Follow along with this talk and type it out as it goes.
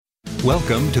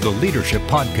Welcome to the Leadership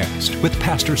Podcast with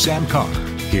Pastor Sam Carr.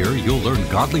 Here you'll learn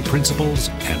godly principles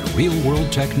and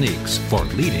real-world techniques for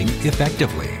leading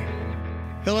effectively.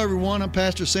 Hello, everyone. I'm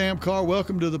Pastor Sam Carr.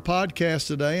 Welcome to the podcast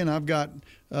today, and I've got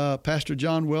Pastor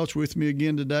John Welch with me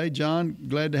again today. John,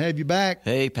 glad to have you back.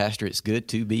 Hey, Pastor, it's good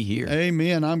to be here.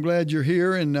 Amen. I'm glad you're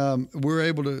here, and we're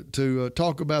able to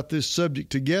talk about this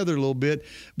subject together a little bit.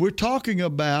 We're talking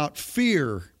about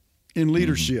fear in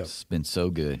leadership. It's been so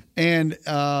good. And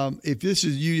if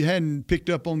you hadn't picked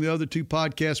up on the other two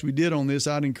podcasts we did on this,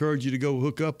 I'd encourage you to go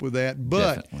hook up with that.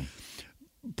 But Definitely.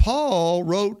 Paul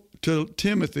wrote to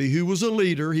Timothy, who was a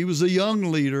leader. He was a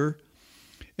young leader,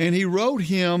 and he wrote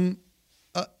him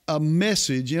a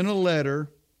message in a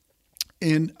letter,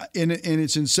 and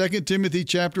it's in 2 Timothy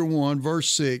chapter 1, verse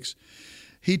 6.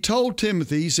 He told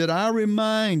Timothy, he said, I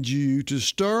remind you to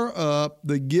stir up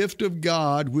the gift of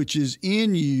God which is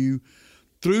in you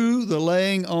through the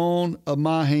laying on of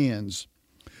my hands.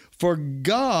 For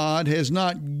God has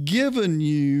not given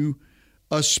you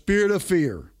a spirit of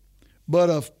fear,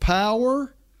 but of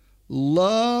power,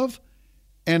 love,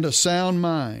 and a sound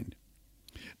mind.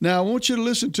 Now, I want you to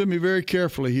listen to me very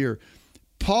carefully here.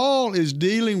 Paul is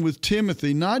dealing with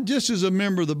Timothy, not just as a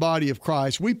member of the body of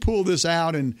Christ. We pull this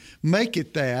out and make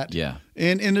it that. Yeah.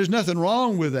 And there's nothing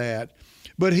wrong with that.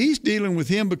 But he's dealing with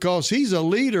him because he's a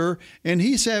leader and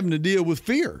he's having to deal with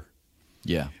fear.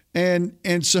 Yeah.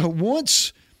 And so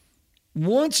once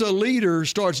a leader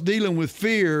starts dealing with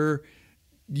fear,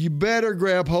 you better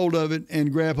grab hold of it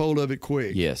and grab hold of it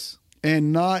quick. Yes.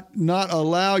 And not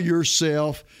allow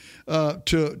yourself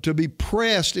to be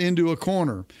pressed into a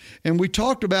corner. And we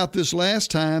talked about this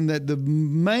last time, that the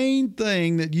main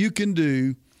thing that you can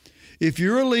do if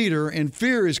you're a leader and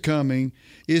fear is coming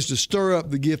is to stir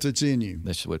up the gift that's in you.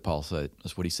 That's what Paul said.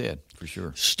 That's what he said, for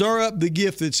sure. Stir up the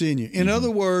gift that's in you. In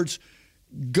other words,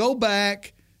 go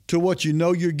back to what you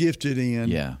know you're gifted in.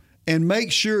 Yeah. And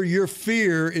make sure your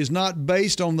fear is not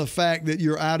based on the fact that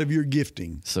you're out of your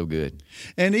gifting. So good.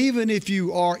 And even if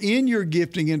you are in your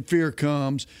gifting and fear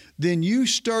comes, then you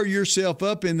stir yourself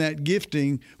up in that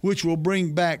gifting, which will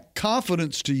bring back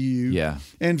confidence to you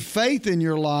and faith in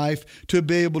your life to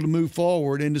be able to move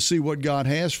forward and to see what God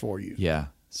has for you. Yeah.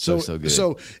 So good.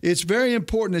 So it's very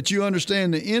important that you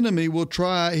understand the enemy will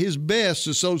try his best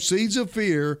to sow seeds of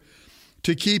fear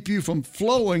to keep you from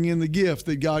flowing in the gift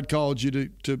that God called you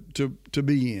to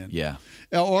be in. Yeah.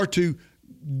 Or to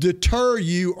deter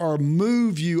you or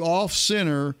move you off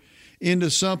center into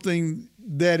something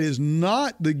that is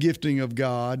not the gifting of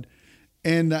God.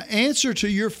 And the answer to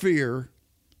your fear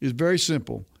is very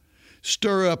simple.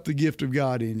 Stir up the gift of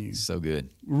God in you. So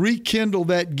good. Rekindle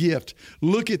that gift.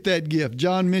 Look at that gift.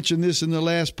 John mentioned this in the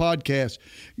last podcast.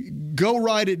 Go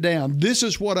write it down. This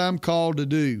is what I'm called to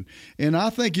do. And I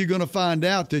think you're going to find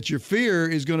out that your fear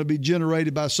is going to be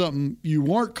generated by something you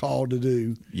weren't called to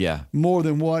do. Yeah. More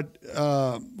than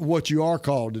what you are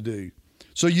called to do.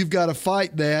 So you've got to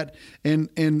fight that and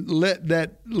let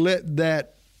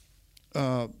that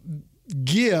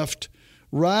gift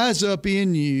rise up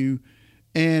in you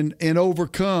and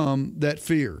overcome that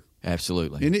fear.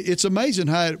 Absolutely. And it's amazing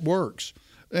how it works.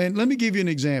 And let me give you an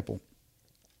example.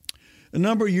 A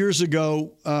number of years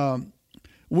ago,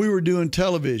 we were doing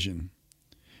television.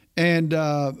 And,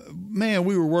 man,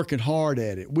 we were working hard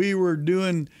at it. We were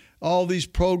doing all these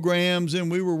programs,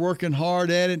 and we were working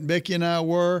hard at it, and Becky and I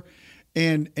were.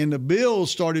 And the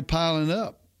bills started piling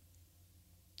up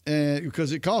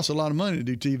because it costs a lot of money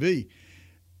to do TV.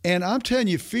 And I'm telling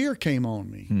you, fear came on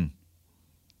me.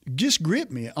 Just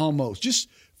gripped me almost. Just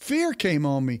fear came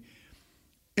on me.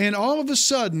 And all of a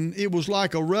sudden, it was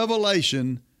like a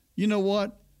revelation. You know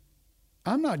what?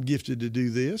 I'm not gifted to do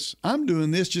this. I'm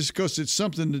doing this just because it's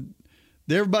something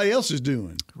that everybody else is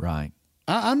doing. Right.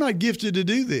 I'm not gifted to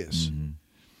do this.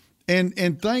 Mm-hmm.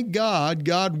 And thank God,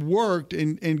 God worked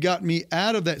and got me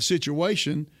out of that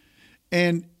situation.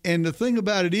 And the thing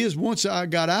about it is, once I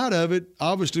got out of it,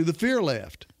 obviously the fear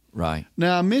left. Right.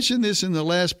 Now, I mentioned this in the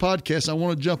last podcast. I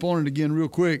want to jump on it again real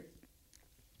quick.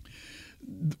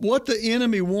 What the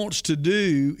enemy wants to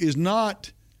do is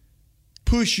not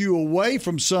push you away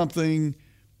from something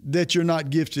that you're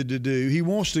not gifted to do. He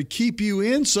wants to keep you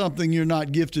in something you're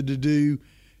not gifted to do,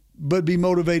 but be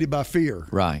motivated by fear.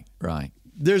 Right.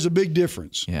 There's a big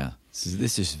difference. Yeah.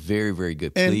 This is very, very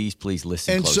good. Please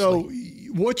listen and closely.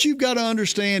 And so what you've got to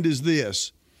understand is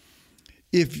this.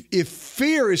 If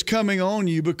fear is coming on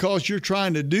you because you're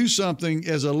trying to do something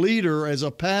as a leader, as a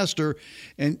pastor,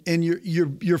 and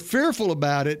you're fearful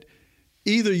about it,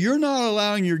 either you're not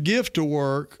allowing your gift to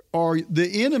work, or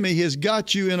the enemy has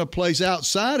got you in a place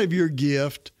outside of your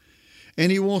gift,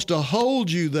 and he wants to hold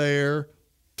you there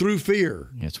through fear.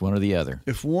 It's one or the other.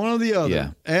 If one or the other.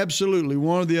 Yeah. Absolutely,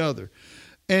 one or the other.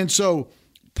 And so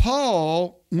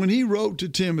Paul, when he wrote to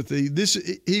Timothy,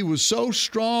 he was so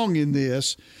strong in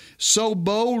this, so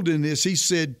bold in this. He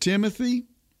said, Timothy,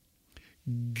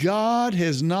 God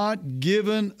has not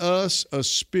given us a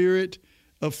spirit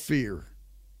of fear.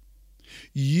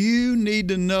 You need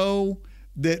to know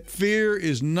that fear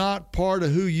is not part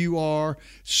of who you are.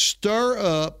 Stir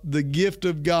up the gift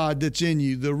of God that's in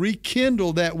you, to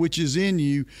rekindle that which is in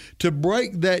you, to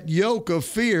break that yoke of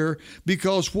fear,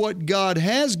 because what God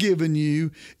has given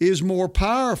you is more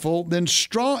powerful than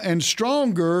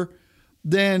stronger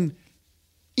than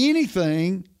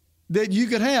anything that you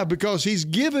could have, because He's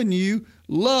given you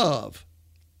love.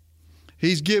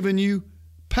 He's given you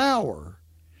power.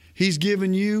 He's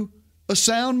given you a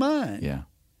sound mind. Yeah.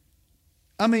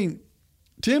 I mean,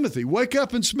 Timothy, wake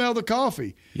up and smell the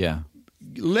coffee. Yeah.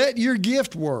 Let your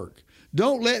gift work.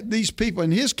 Don't let these people,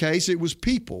 in his case, it was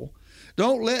people.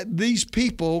 Don't let these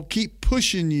people keep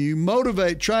pushing you,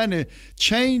 trying to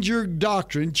change your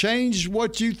doctrine, change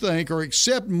what you think, or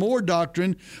accept more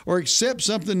doctrine, or accept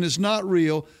something that's not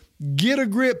real. Get a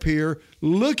grip here.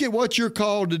 Look at what you're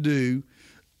called to do.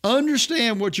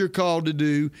 Understand what you're called to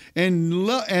do, and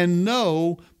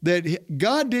know that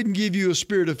God didn't give you a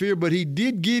spirit of fear, but He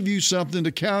did give you something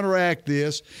to counteract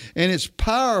this, and it's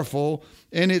powerful,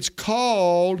 and it's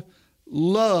called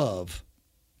love.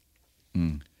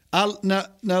 Now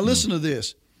listen to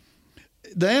this.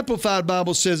 The Amplified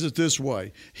Bible says it this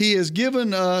way: He has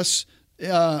given us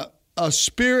a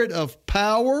spirit of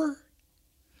power,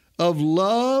 of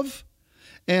love,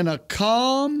 and a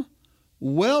calm,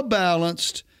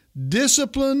 well-balanced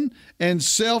discipline and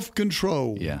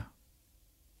self-control. Yeah.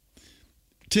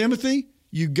 Timothy,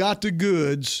 you got the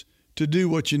goods to do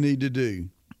what you need to do.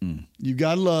 You've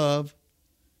got love,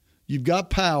 you've got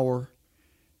power,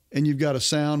 and you've got a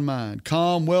sound mind.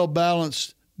 Calm,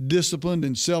 well-balanced, disciplined,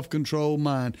 and self-controlled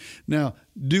mind. Now,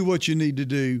 do what you need to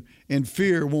do, and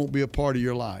fear won't be a part of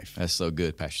your life. That's so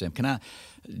good, Pastor Sam. Can I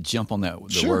jump on that?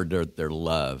 The Sure. word their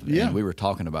love. Yeah. And we were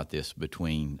talking about this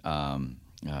between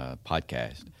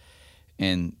podcasts,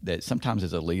 and that sometimes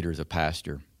as a leader, as a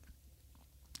pastor,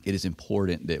 it is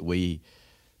important that we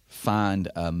find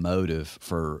a motive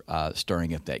for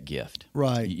stirring up that gift.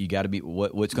 Right. You got to be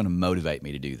what's going to motivate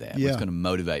me to do that. Yeah. What's going to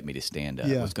motivate me to stand up.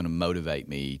 Yeah. What's going to motivate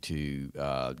me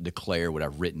to declare what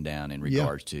I've written down in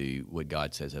regards to what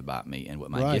God says about me and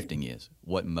what my Right. gifting is.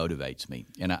 What motivates me.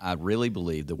 And I really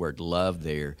believe the word love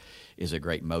there is a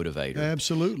great motivator.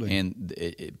 Absolutely. And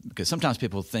because sometimes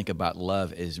people think about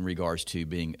love as in regards to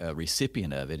being a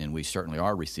recipient of it, and we certainly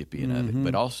are a recipient of it,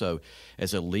 but also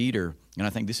as a leader, and I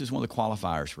think this is one of the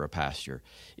qualifiers for a pastor.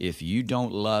 If you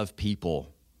don't love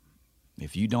people, and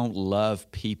if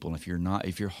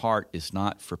your heart is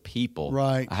not for people,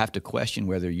 Right. I have to question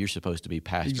whether you're supposed to be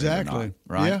pastoring Exactly. or not,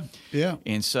 right? Yeah.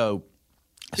 And so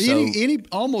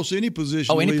Almost any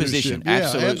position. Oh, any leadership. position, Yeah,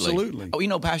 absolutely.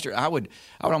 absolutely. Oh, Pastor, I would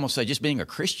almost say just being a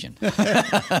Christian.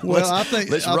 Well, I think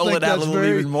let's I roll think it out a that's little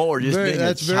very, even more. Just very, being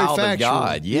that's a very child factual. of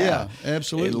God, yeah,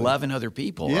 absolutely, and loving other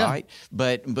people, Yeah. right?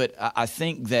 But I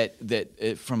think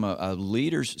that from a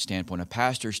leader's standpoint, a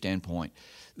pastor's standpoint,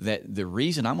 that the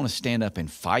reason I'm going to stand up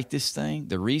and fight this thing,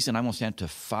 the reason I'm going to stand up to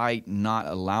fight not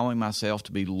allowing myself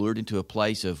to be lured into a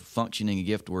place of functioning a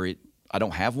gift where I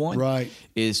don't have one, Right.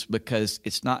 is because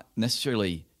it's not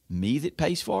necessarily me that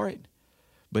pays for it,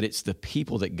 but it's the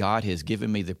people that God has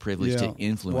given me the privilege to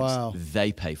influence. Wow.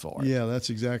 They pay for it. Yeah, that's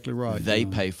exactly right. They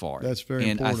pay for it. That's very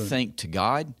important. And I think to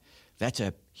God, that's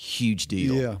a huge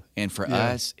deal. Yeah. And for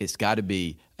Yeah. us, it's got to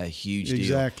be a huge deal.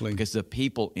 Exactly. Because the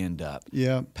people end up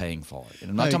paying for it. And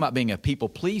I'm not Hey. talking about being a people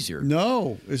pleaser.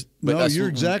 No, But us you're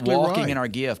exactly walking right. in our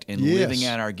gift and Yes. living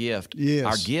out our gift. Yes.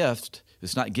 Our gift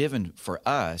is not given for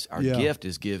us. Our Yeah. gift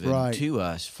is given Right. to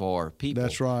us for people.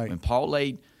 That's right. When Paul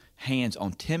laid hands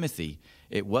on Timothy,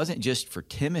 it wasn't just for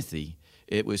Timothy.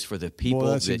 It was for the people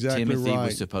that's that exactly Timothy right.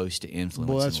 was supposed to influence.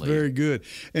 Well, that's and lead. very good.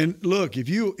 And look, if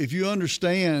you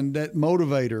understand that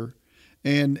motivator,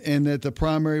 and that the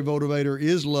primary motivator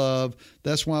is love,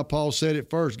 that's why Paul said it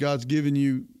first. God's given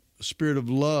you a spirit of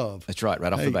love. That's right,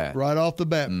 right off the bat. Right off the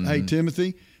bat. Mm-hmm. Hey,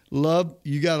 Timothy, love.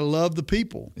 You got to love the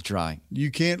people. That's right. You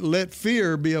can't let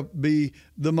fear be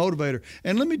the motivator.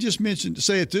 And let me just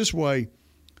say it this way: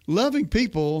 loving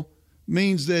people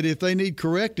means that if they need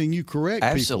correcting, you correct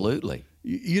Absolutely. people.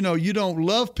 you know, you don't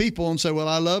love people and say, well,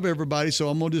 I love everybody, so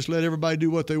I'm going to just let everybody do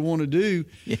what they want to do.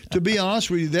 Yeah. To be honest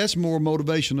with you, that's more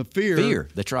motivation of fear. Fear,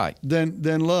 that's right.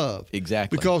 Than love.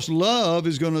 Exactly. Because love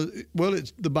is going to, well,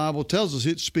 the Bible tells us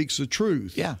it speaks the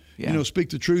truth. Yeah. You know, speak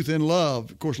the truth in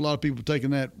love. Of course, a lot of people are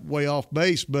taking that way off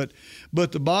base, but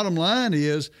the bottom line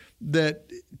is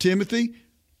that, Timothy,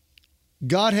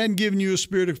 God hadn't given you a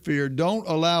spirit of fear. Don't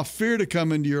allow fear to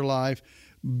come into your life.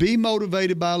 Be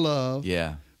motivated by love.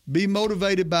 Yeah. Be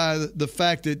motivated by the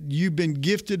fact that you've been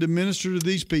gifted to minister to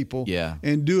these people. Yeah.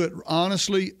 And do it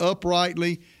honestly,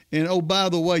 uprightly. And, oh, by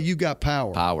the way, you got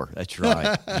power. Power. That's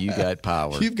right. You got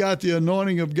power. You've got the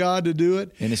anointing of God to do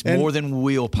it. And it's more than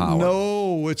willpower.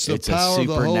 No, it's the power of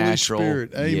the Holy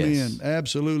Spirit. Amen. Yes.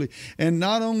 Absolutely. And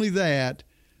not only that,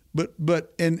 but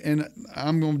and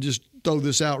I'm going to just throw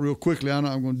this out real quickly. I'm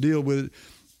going to deal with it.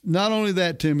 Not only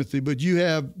that, Timothy, but you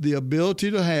have the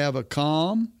ability to have a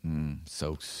calm,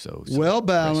 so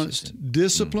well-balanced,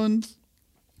 disciplined,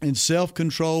 and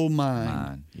self-controlled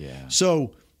mind. Yeah.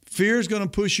 So fear is going to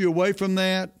push you away from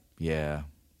that. Yeah.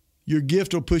 Your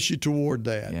gift will push you toward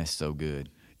that. Yeah, so good.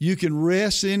 You can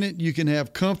rest in it. You can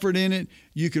have comfort in it.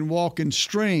 You can walk in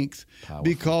strength. Powerful.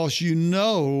 Because you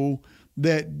know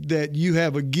that you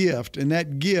have a gift, and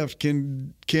that gift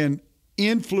can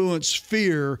influence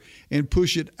fear and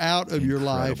push it out of your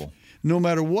life, no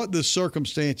matter what the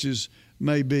circumstances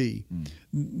may be.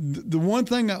 One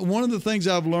of the things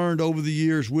I've learned over the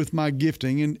years with my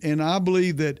gifting, and I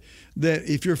believe that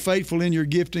if you're faithful in your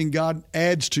gifting, God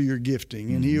adds to your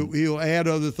gifting, and He'll add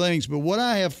other things. But what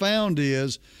I have found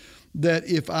is that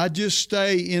if I just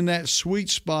stay in that sweet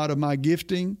spot of my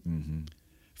gifting,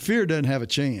 fear doesn't have a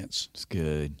chance. It's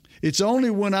good. It's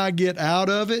only when I get out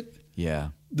of it,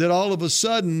 that all of a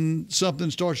sudden something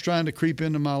starts trying to creep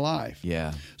into my life.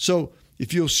 Yeah. So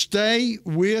if you'll stay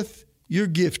with your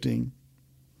gifting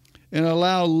and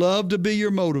allow love to be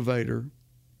your motivator,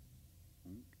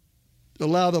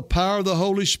 allow the power of the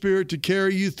Holy Spirit to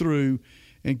carry you through,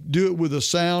 and do it with a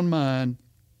sound mind,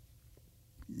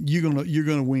 you're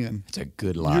gonna win. It's a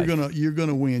good life. You're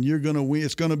gonna win. You're gonna win.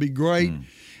 It's gonna be great.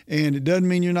 And it doesn't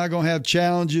mean you're not going to have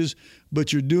challenges,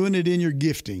 but you're doing it in your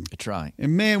gifting. That's right.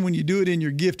 And, man, when you do it in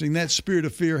your gifting, that spirit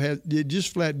of fear it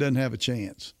just flat doesn't have a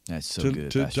chance. That's so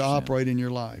good. To operate in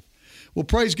your life. Well,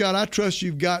 praise God. I trust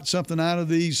you've got something out of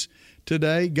these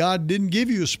today. God didn't give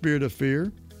you a spirit of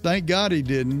fear. Thank God He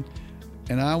didn't.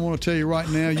 And I want to tell you right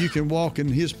now, you can walk in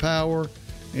His power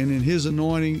and in His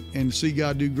anointing and see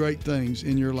God do great things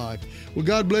in your life. Well,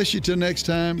 God bless you till next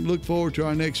time. Look forward to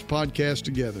our next podcast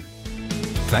together.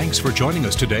 Thanks for joining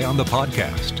us today on the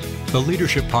podcast. The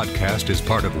Leadership Podcast is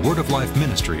part of Word of Life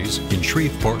Ministries in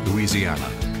Shreveport,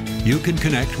 Louisiana. You can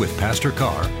connect with Pastor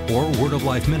Carr or Word of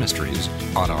Life Ministries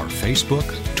on our Facebook,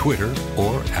 Twitter,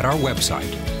 or at our website,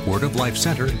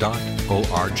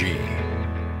 wordoflifecenter.org.